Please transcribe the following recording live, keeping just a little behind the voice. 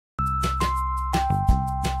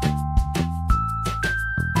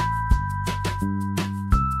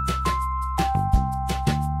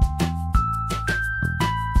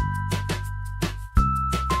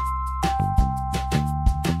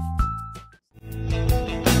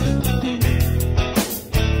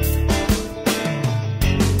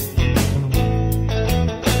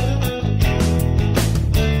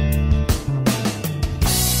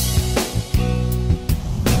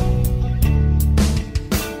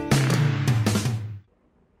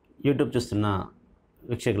YouTube చూస్తున్న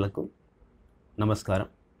వీక్షకులకు నమస్కారం.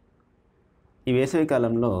 ఈ వేసవి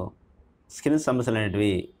కాలంలో స్కిన్ సమస్యలు అనేటివి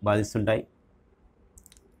బాధిస్తుంటాయి.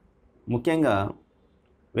 ముఖ్యంగా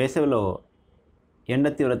వేసవిలో ఎండ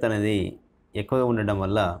తీవ్రత అనేది ఎక్కువగా ఉండడం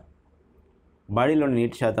వల్ల బాడీలోని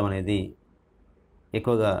నీటి శాతం అనేది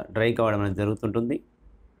ఎక్కువగా డ్రై కావడం అనేది జరుగుతుంటుంది.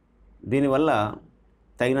 దీనివల్ల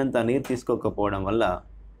తగినంత నీరు తీసుకోకపోవడం వల్ల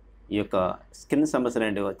ఈ యొక్క స్కిన్ సమస్యలు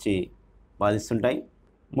అనేటివి వచ్చి బాధిస్తుంటాయి.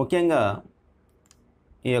 ముఖ్యంగా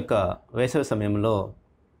ఈ యొక్క వేసవి సమయంలో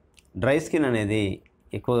డ్రై స్కిన్ అనేది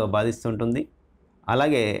ఎక్కువగా బాధిస్తుంటుంది.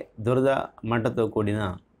 అలాగే దురద, మంటతో కూడిన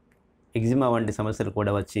ఎగ్జిమా వంటి సమస్యలు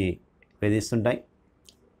కూడా వచ్చి వేధిస్తుంటాయి.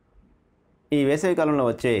 ఈ వేసవి కాలంలో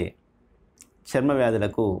వచ్చే చర్మ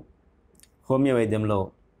వ్యాధులకు హోమియో వైద్యంలో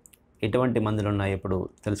ఎటువంటి మందులు ఉన్నాయో ఇప్పుడు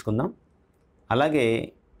తెలుసుకుందాం. అలాగే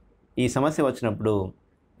ఈ సమస్య వచ్చినప్పుడు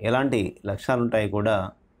ఎలాంటి లక్షణాలు ఉంటాయో కూడా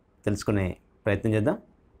తెలుసుకునే ప్రయత్నం చేద్దాం.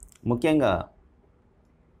 ముఖ్యంగా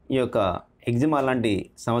ఈ యొక్క ఎగ్జిమా లాంటి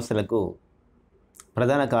సమస్యలకు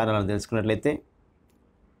ప్రధాన కారణాలు తెలుసుకున్నట్లయితే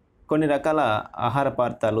కొన్ని రకాల ఆహార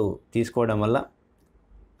పదార్థాలు తీసుకోవడం వల్ల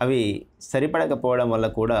అవి సరిపడకపోవడం వల్ల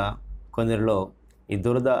కూడా కొందరిలో ఈ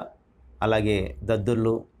దురద, అలాగే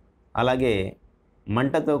దద్దుర్లు, అలాగే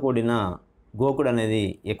మంటతో కూడిన గోకుడు అనేది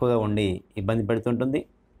ఎక్కువగా ఉండి ఇబ్బంది పెడుతుంటుంది.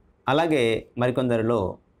 అలాగే మరికొందరిలో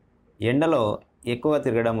ఎండలో ఎక్కువ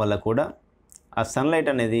తిరగడం వల్ల కూడా ఆ సన్లైట్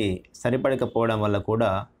అనేది సరిపడకపోవడం వల్ల కూడా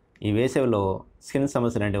ఈ వేసవిలో స్కిన్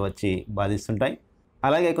సమస్యలు అనేవి వచ్చి బాధిస్తుంటాయి.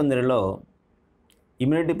 అలాగే కొందరిలో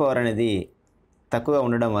ఇమ్యూనిటీ పవర్ అనేది తక్కువగా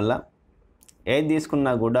ఉండడం వల్ల ఏది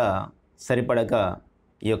తీసుకున్నా కూడా సరిపడక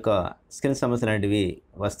ఈ యొక్క స్కిన్ సమస్యలు అనేటివి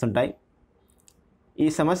వస్తుంటాయి. ఈ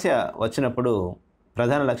సమస్య వచ్చినప్పుడు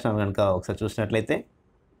ప్రధాన లక్షణాలు కనుక ఒకసారి చూసినట్లయితే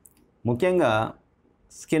ముఖ్యంగా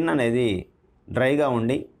స్కిన్ అనేది డ్రైగా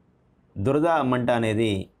ఉండి దురద, మంట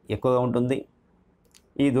అనేది ఎక్కువగా ఉంటుంది.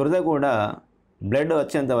 ఈ దురద కూడా బ్లడ్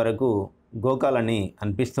వచ్చేంత వరకు గోకాలని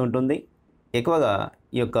అనిపిస్తూ ఉంటుంది. ఎక్కువగా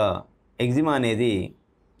ఈ యొక్క ఎగ్జిమా అనేది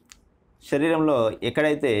శరీరంలో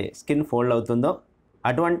ఎక్కడైతే స్కిన్ ఫోల్డ్ అవుతుందో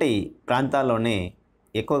అటువంటి ప్రాంతాల్లోనే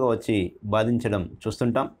ఎక్కువగా వచ్చి బాధించడం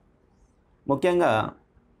చూస్తుంటాం. ముఖ్యంగా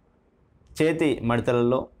చేతి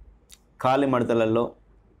మడతలలో, కాలి మడతలలో,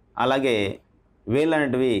 అలాగే వేళ్ళు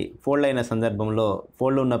అనేటివి ఫోల్డ్ అయిన సందర్భంలో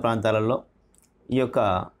ఫోల్డ్ ఉన్న ప్రాంతాలలో ఈ యొక్క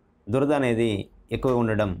దురద అనేది ఎక్కువగా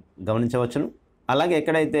ఉండడం గమనించవచ్చును. అలాగే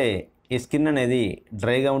ఎక్కడైతే ఈ స్కిన్ అనేది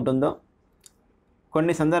డ్రైగా ఉంటుందో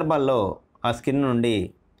కొన్ని సందర్భాల్లో ఆ స్కిన్ నుండి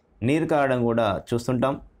నీరు కారడం కూడా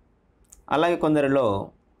చూస్తుంటాం. అలాగే కొందరిలో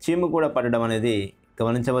చీము కూడా పడడం అనేది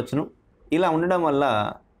గమనించవచ్చును. ఇలా ఉండడం వల్ల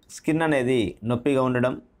స్కిన్ అనేది నొప్పిగా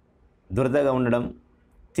ఉండడం, దురదగా ఉండడం,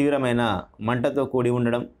 తీవ్రమైన మంటతో కూడి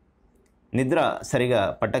ఉండడం, నిద్ర సరిగా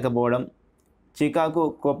పట్టకపోవడం, చికాకు,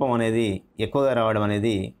 కోపం అనేది ఎక్కువగా రావడం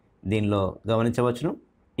అనేది దీనిలో గమనించవచ్చును.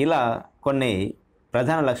 ఇలా కొన్ని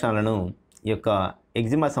ప్రధాన లక్షణాలను ఈ యొక్క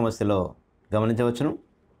ఎగ్జిమా సమస్యలో గమనించవచ్చును.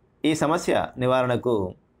 ఈ సమస్య నివారణకు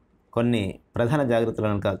కొన్ని ప్రధాన జాగ్రత్తలు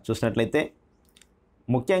కనుక చూసినట్లయితే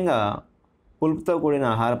ముఖ్యంగా పులుపుతో కూడిన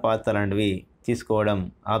ఆహార పదార్థాలు అనేవి తీసుకోవడం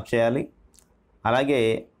ఆఫ్ చేయాలి. అలాగే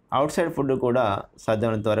అవుట్ సైడ్ ఫుడ్ కూడా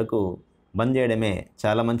సాధ్యమైనంత వరకు బంద్ చేయడమే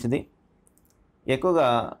చాలా మంచిది. ఎక్కువగా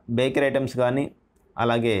బేకరీ ఐటమ్స్ కానీ,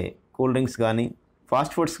 అలాగే కూల్ డ్రింక్స్ కానీ,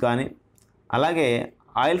 ఫాస్ట్ ఫుడ్స్ కానీ, అలాగే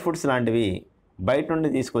ఆయిల్ ఫుడ్స్ లాంటివి బయట నుండి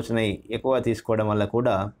తీసుకొచ్చినవి ఎక్కువగా తీసుకోవడం వల్ల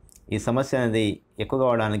కూడా ఈ సమస్య అనేది ఎక్కువగా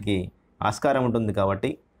అవడానికి ఆస్కారం ఉంటుంది.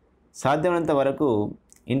 కాబట్టి సాధ్యమైనంత వరకు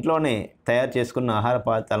ఇంట్లోనే తయారు చేసుకున్న ఆహార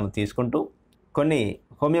పదార్థాలను తీసుకుంటూ కొన్ని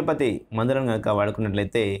హోమియోపతి మందులను కనుక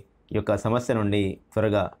వాడుకున్నట్లయితే ఈ యొక్క సమస్య నుండి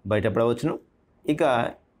త్వరగా బయటపడవచ్చును. ఇక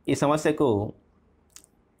ఈ సమస్యకు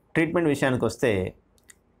ట్రీట్మెంట్ విషయానికి వస్తే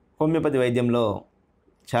హోమియోపతి వైద్యంలో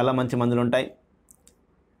చాలా మంచి మందులు ఉంటాయి.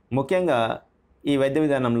 ముఖ్యంగా ఈ వైద్య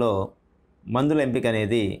విధానంలో మందుల ఎంపిక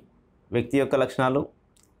అనేది వ్యక్తి యొక్క లక్షణాలు,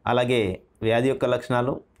 అలాగే వ్యాధి యొక్క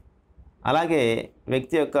లక్షణాలు, అలాగే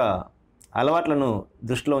వ్యక్తి యొక్క అలవాట్లను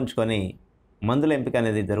దృష్టిలో ఉంచుకొని మందుల ఎంపిక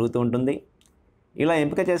అనేది జరుగుతూ ఉంటుంది. ఇలా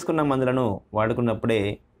ఎంపిక చేసుకున్న మందులను వాడుకున్నప్పుడే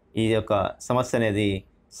ఈ యొక్క సమస్య అనేది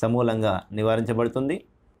సమూలంగా నివారించబడుతుంది.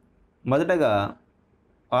 మొదటగా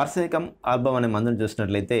ఆర్సెనికం ఆల్బమ్ అనే మందును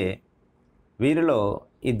చూసినట్లయితే వీరిలో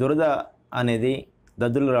ఈ దురద అనేది,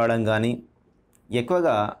 దద్దులు రావడం కానీ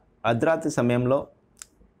ఎక్కువగా అర్ధరాత్రి సమయంలో,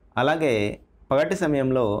 అలాగే పగటి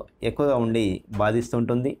సమయంలో ఎక్కువగా ఉండి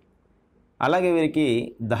బాధిస్తుంటుంది. అలాగే వీరికి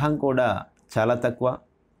దహం కూడా చాలా తక్కువ,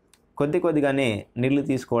 కొద్దిగానే నీళ్లు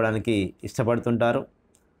తీసుకోవడానికి ఇష్టపడుతుంటారు.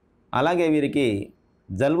 అలాగే వీరికి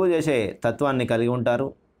జలుబు చేసే తత్వాన్ని కలిగి ఉంటారు.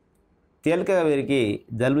 తేలికగా వీరికి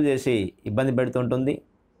జలుబు చేసి ఇబ్బంది పెడుతుంటుంది.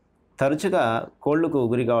 తరచుగా కోళ్ళకు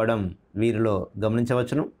గురి కావడం వీరిలో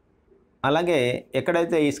గమనించవచ్చును. అలాగే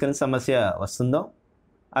ఎక్కడైతే ఈ స్కిన్ సమస్య వస్తుందో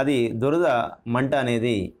అది దురద మంట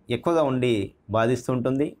అనేది ఎక్కువగా ఉండి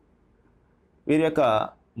బాధిస్తుంటుంది. వీరి యొక్క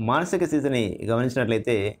మానసిక స్థితిని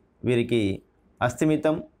గమనించినట్లయితే వీరికి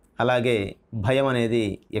అస్థిమితం అలాగే భయం అనేది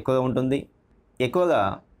ఎక్కువగా ఉంటుంది. ఎక్కువగా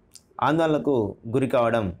ఆందోళనకు గురి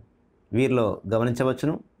కావడం వీరిలో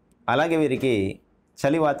గమనించవచ్చును. అలాగే వీరికి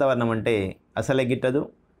చలి వాతావరణం అంటే అసలే గిట్టదు.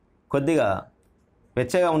 కొద్దిగా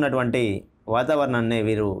వెచ్చగా ఉన్నటువంటి వాతావరణాన్ని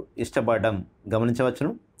వీరు ఇష్టపడడం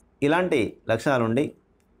గమనించవచ్చును. ఇలాంటి లక్షణాలు ఉండి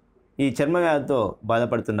ఈ చర్మ వ్యాధితో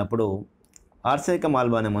బాధపడుతున్నప్పుడు ఆర్సెనిక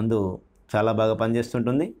మాల్బా అనే మందు చాలా బాగా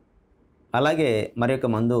పనిచేస్తుంటుంది. అలాగే మరి యొక్క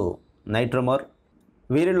మందు నైట్రోమోర్.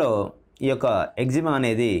 వీరిలో ఈ యొక్క ఎగ్జిమా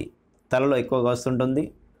అనేది తలలో ఎక్కువగా వస్తుంటుంది.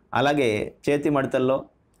 అలాగే చేతి మడతల్లో,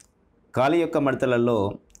 కాలి యొక్క మడతలలో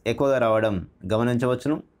ఎక్కువగా రావడం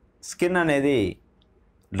గమనించవచ్చును. స్కిన్ అనేది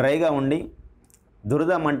డ్రైగా ఉండి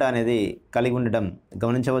దురద మంట అనేది కలిగి ఉండడం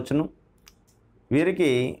గమనించవచ్చును. వీరికి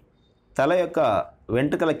తల యొక్క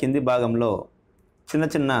వెంట్రుకల కింది భాగంలో చిన్న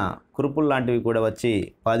చిన్న కురుపులు లాంటివి కూడా వచ్చి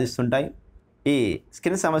బాధిస్తుంటాయి. ఈ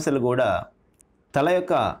స్కిన్ సమస్యలు కూడా తల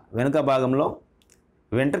యొక్క వెనుక భాగంలో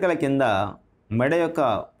వెంట్రుకల కింద మెడ యొక్క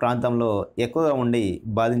ప్రాంతంలో ఎక్కువగా ఉండి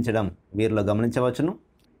బాధించడం వీరిలో గమనించవచ్చును.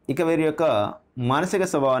 ఇక వీరి యొక్క మానసిక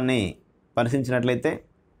స్వభావాన్ని పరిశీలించినట్లయితే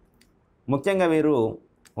ముఖ్యంగా వీరు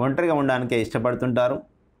ఒంటరిగా ఉండడానికే ఇష్టపడుతుంటారు.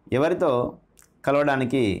 ఎవరితో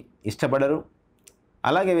కలవడానికి ఇష్టపడరు.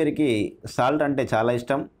 అలాగే వీరికి సాల్ట్ అంటే చాలా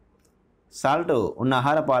ఇష్టం. సాల్ట్ ఉన్న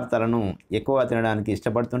ఆహార పదార్థాలను ఎక్కువగా తినడానికి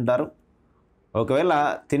ఇష్టపడుతుంటారు. ఒకవేళ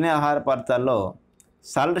తినే ఆహార పదార్థాల్లో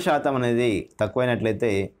సాల్ట్ శాతం అనేది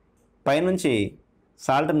తక్కువైనట్లయితే పైనుంచి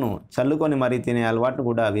సాల్ట్ను చల్లుకొని మరీ తినే అలవాటు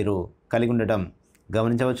కూడా వీరు కలిగి ఉండటం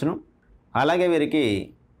గమనించవచ్చును. అలాగే వీరికి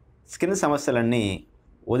స్కిన్ సమస్యలన్నీ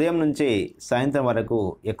ఉదయం నుంచి సాయంత్రం వరకు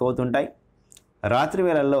ఎక్కువవుతుంటాయి. రాత్రి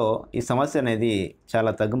వేళల్లో ఈ సమస్య అనేది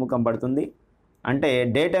చాలా తగ్గుముఖం పడుతుంది. అంటే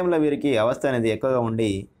డే టైంలో వీరికి అవస్థ అనేది ఎక్కువగా ఉండి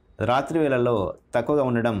రాత్రి వేళల్లో తక్కువగా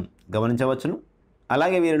ఉండడం గమనించవచ్చును.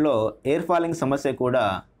 అలాగే వీరిలో ఎయిర్ ఫాలింగ్ సమస్య కూడా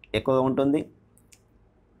ఎక్కువగా ఉంటుంది.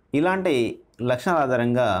 ఇలాంటి లక్షణాల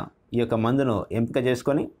ఆధారంగా ఈ యొక్క మందును ఎంపిక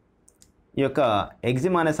చేసుకొని ఈ యొక్క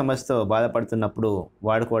ఎగ్జిమా అనే సమస్యతో బాధపడుతున్నప్పుడు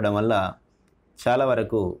వాడుకోవడం వల్ల చాలా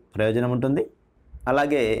వరకు ప్రయోజనం ఉంటుంది.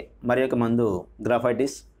 అలాగే మరి యొక్క మందు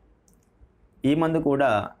గ్రాఫైటిస్. ఈ మందు కూడా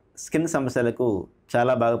స్కిన్ సమస్యలకు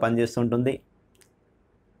చాలా బాగా పనిచేస్తుంటుంది.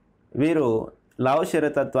 వీరు లావు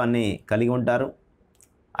శరీరతత్వాన్ని కలిగి ఉంటారు.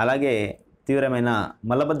 అలాగే తీవ్రమైన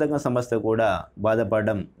మలబద్ధకం సమస్య కూడా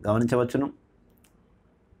బాధపడడం గమనించవచ్చును.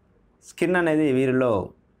 స్కిన్ అనేది వీరిలో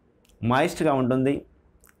మాయిస్ట్గా ఉంటుంది.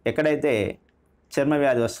 ఎక్కడైతే చర్మ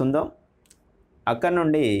వ్యాధి వస్తుందో అక్కడి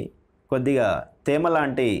నుండి కొద్దిగా తేమ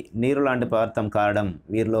లాంటి నీరు లాంటి పదార్థం కారడం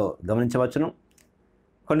వీరిలో గమనించవచ్చును.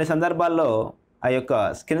 కొన్ని సందర్భాల్లో ఆ యొక్క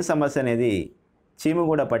స్కిన్ సమస్య అనేది చీము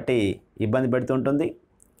కూడా పట్టి ఇబ్బంది పెడుతుంటుంది.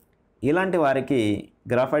 ఇలాంటి వారికి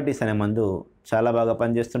గ్రాఫైటిస్ అనే మందు చాలా బాగా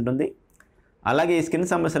పనిచేస్తుంటుంది. అలాగే ఈ స్కిన్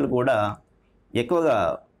సమస్యలు కూడా ఎక్కువగా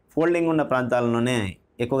ఫోల్డింగ్ ఉన్న ప్రాంతాలలోనే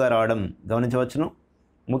ఎక్కువగా రావడం గమనించవచ్చును.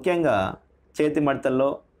 ముఖ్యంగా చేతి మడతల్లో,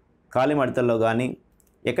 కాలి మడతల్లో కానీ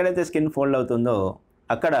ఎక్కడైతే స్కిన్ ఫోల్డ్ అవుతుందో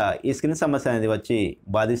అక్కడ ఈ స్కిన్ సమస్య అనేది వచ్చి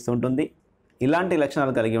బాధిస్తుంటుంది. ఇలాంటి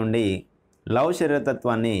లక్షణాలు కలిగి ఉండి లావు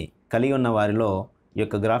శరీరతత్వాన్ని కలిగి ఉన్న వారిలో ఈ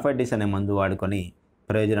యొక్క గ్రాఫైటిస్ అనే మందు వాడుకొని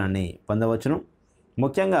ప్రయోజనాన్ని పొందవచ్చును.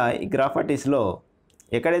 ముఖ్యంగా ఈ గ్రాఫైటిస్లో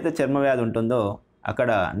ఎక్కడైతే చర్మ వ్యాధి ఉంటుందో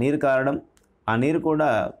అక్కడ నీరు కారడం, ఆ నీరు కూడా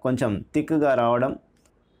కొంచెం థిక్గా రావడం,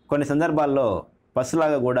 కొన్ని సందర్భాల్లో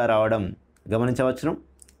పసులాగా కూడా రావడం గమనించవచ్చును.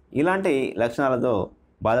 ఇలాంటి లక్షణాలతో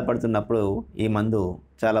బాధపడుతున్నప్పుడు ఈ మందు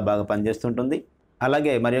చాలా బాగా పనిచేస్తుంటుంది.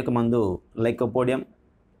 అలాగే మరి యొక్క మందు లైకోపోడియం.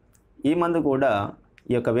 ఈ మందు కూడా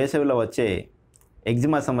ఈ యొక్క వేసవిలో వచ్చే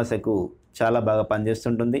ఎగ్జిమా సమస్యకు చాలా బాగా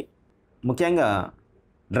పనిచేస్తుంటుంది. ముఖ్యంగా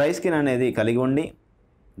డ్రై స్కిన్ అనేది కలిగి ఉండి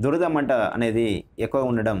దురద మంట అనేది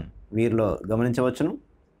ఎక్కువ ఉండడం వీరిలో గమనించవచ్చును.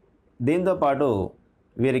 దీంతోపాటు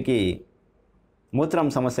వీరికి మూత్రం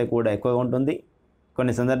సమస్య కూడా ఎక్కువగా ఉంటుంది.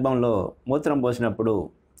 కొన్ని సందర్భంలో మూత్రం పోసినప్పుడు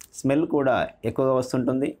స్మెల్ కూడా ఎక్కువగా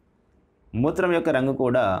వస్తుంటుంది. మూత్రం యొక్క రంగు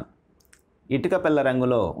కూడా ఇటుక పెళ్ళ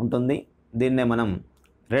రంగులో ఉంటుంది. దీన్నే మనం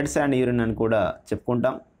రెడ్ శాండ్ యూరిన్ అని కూడా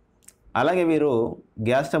చెప్పుకుంటాం. అలాగే వీరు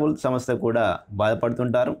గ్యాస్ ట్రబుల్ సమస్య కూడా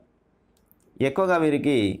బాధపడుతుంటారు. ఎక్కువగా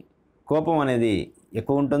వీరికి కోపం అనేది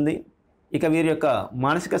ఎక్కువ ఉంటుంది. ఇక వీరి యొక్క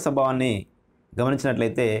మానసిక స్వభావాన్ని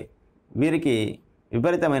గమనించినట్లయితే వీరికి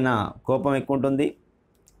విపరీతమైన కోపం ఎక్కువ ఉంటుంది.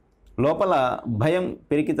 లోపల భయం,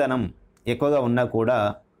 పిరికితనం ఎక్కువగా ఉన్నా కూడా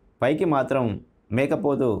పైకి మాత్రం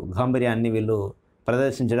మేకపోతు గాంభీర్యాన్ని వీళ్ళు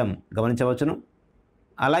ప్రదర్శించడం గమనించవచ్చును.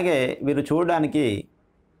 అలాగే వీరు చూడడానికి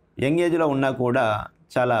యంగ్ ఏజ్లో ఉన్నా కూడా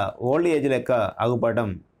చాలా ఓల్డ్ ఏజ్ లెక్క ఆగుపడటం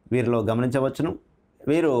వీరిలో గమనించవచ్చును.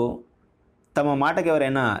 వీరు తమ మాటకి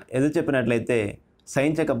ఎవరైనా ఎదురు చెప్పినట్లయితే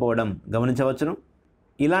సహించకపోవడం గమనించవచ్చును.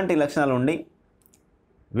 ఇలాంటి లక్షణాలు ఉండి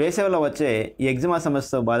వేసవిలో వచ్చే ఈ ఎగ్జిమా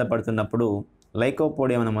సమస్యతో బాధపడుతున్నప్పుడు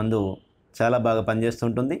లైకోపోడియం అనే మందు చాలా బాగా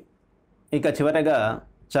పనిచేస్తుంటుంది. ఇక చివరగా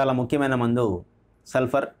చాలా ముఖ్యమైన మందు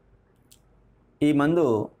సల్ఫర్. ఈ మందు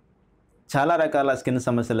చాలా రకాల స్కిన్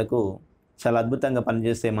సమస్యలకు చాలా అద్భుతంగా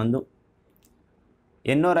పనిచేసే మందు.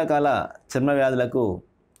 ఎన్నో రకాల చర్మ వ్యాధులకు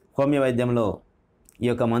హోమియో వైద్యంలో ఈ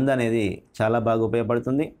యొక్క మందు అనేది చాలా బాగా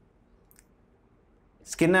ఉపయోగపడుతుంది.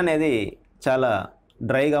 స్కిన్ అనేది చాలా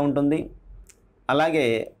డ్రైగా ఉంటుంది, అలాగే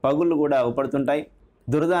పగుళ్ళు కూడా ఊపడుతుంటాయి.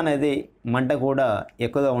 దురద అనేది మంట కూడా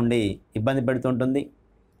ఎక్కువగా ఉండి ఇబ్బంది పెడుతుంటుంది.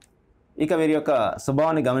 ఇక వీరి యొక్క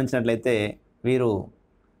స్వభావాన్ని గమనించినట్లయితే వీరు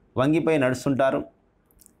వంగిపోయి నడుస్తుంటారు.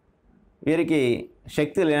 వీరికి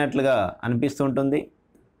శక్తి లేనట్లుగా అనిపిస్తూ ఉంటుంది.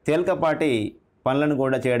 తేలికపాటి పనులను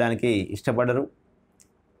కూడా చేయడానికి ఇష్టపడరు.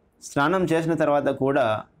 స్నానం చేసిన తర్వాత కూడా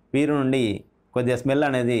వీరి నుండి కొద్దిగా స్మెల్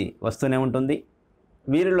అనేది వస్తూనే ఉంటుంది.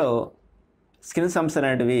 వీరిలో స్కిన్ సమస్యలు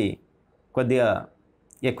అనేటివి కొద్దిగా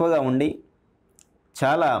ఎక్కువగా ఉండి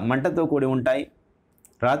చాలా మంటతో కూడి ఉంటాయి.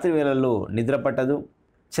 రాత్రి వేళల్లో నిద్ర పట్టదు.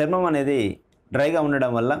 చర్మం అనేది డ్రైగా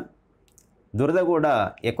ఉండడం వల్ల, దురద కూడా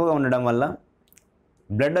ఎక్కువగా ఉండడం వల్ల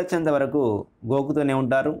బ్లడ్ వచ్చేంత వరకు గోకుతూనే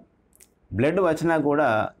ఉంటారు. బ్లడ్ వచ్చినా కూడా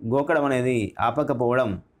గోకడం అనేది ఆపకపోవడం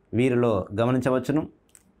వీరిలో గమనించవచ్చును.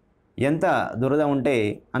 ఎంత దురద ఉంటే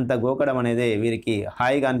అంత గోకడం అనేది వీరికి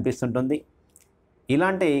హాయిగా అనిపిస్తుంటుంది.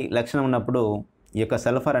 ఇలాంటి లక్షణం ఉన్నప్పుడు ఈ యొక్క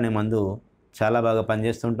సల్ఫర్ అనే మందు చాలా బాగా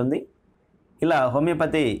పనిచేస్తుంటుంది. ఇలా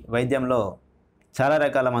హోమియోపతి వైద్యంలో చాలా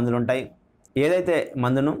రకాల మందులు ఉంటాయి. ఏదైతే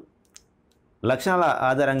మందును లక్షణాల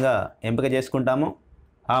ఆధారంగా ఎంపిక చేసుకుంటామో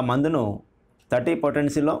ఆ మందును 30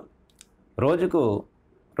 పొటెన్సీలో రోజుకు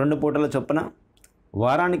 2 పూటల చొప్పున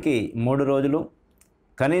వారానికి 3 రోజులు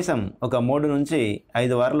కనీసం ఒక 3 నుంచి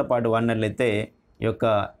 5 వారాల పాటు వాడినట్లయితే ఈ యొక్క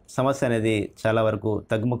సమస్య అనేది చాలా వరకు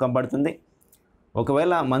తగ్గుముఖం పడుతుంది.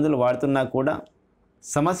 ఒకవేళ మందులు వాడుతున్నా కూడా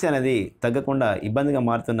సమస్య అనేది తగ్గకుండా ఇబ్బందిగా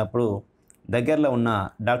మారుతున్నప్పుడు దగ్గరలో ఉన్న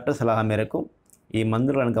డాక్టర్ సలహా మేరకు ఈ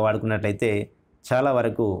మందులు కనుక వాడుకున్నట్లయితే చాలా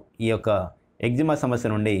వరకు ఈ యొక్క ఎగ్జిమా సమస్య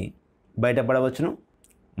నుండి బయటపడవచ్చును.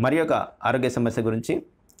 మరి యొక్క ఆరోగ్య సమస్య గురించి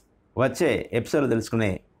వచ్చే ఎపిసోడ్లో తెలుసుకునే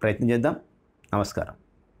ప్రయత్నం చేద్దాం. నమస్కారం.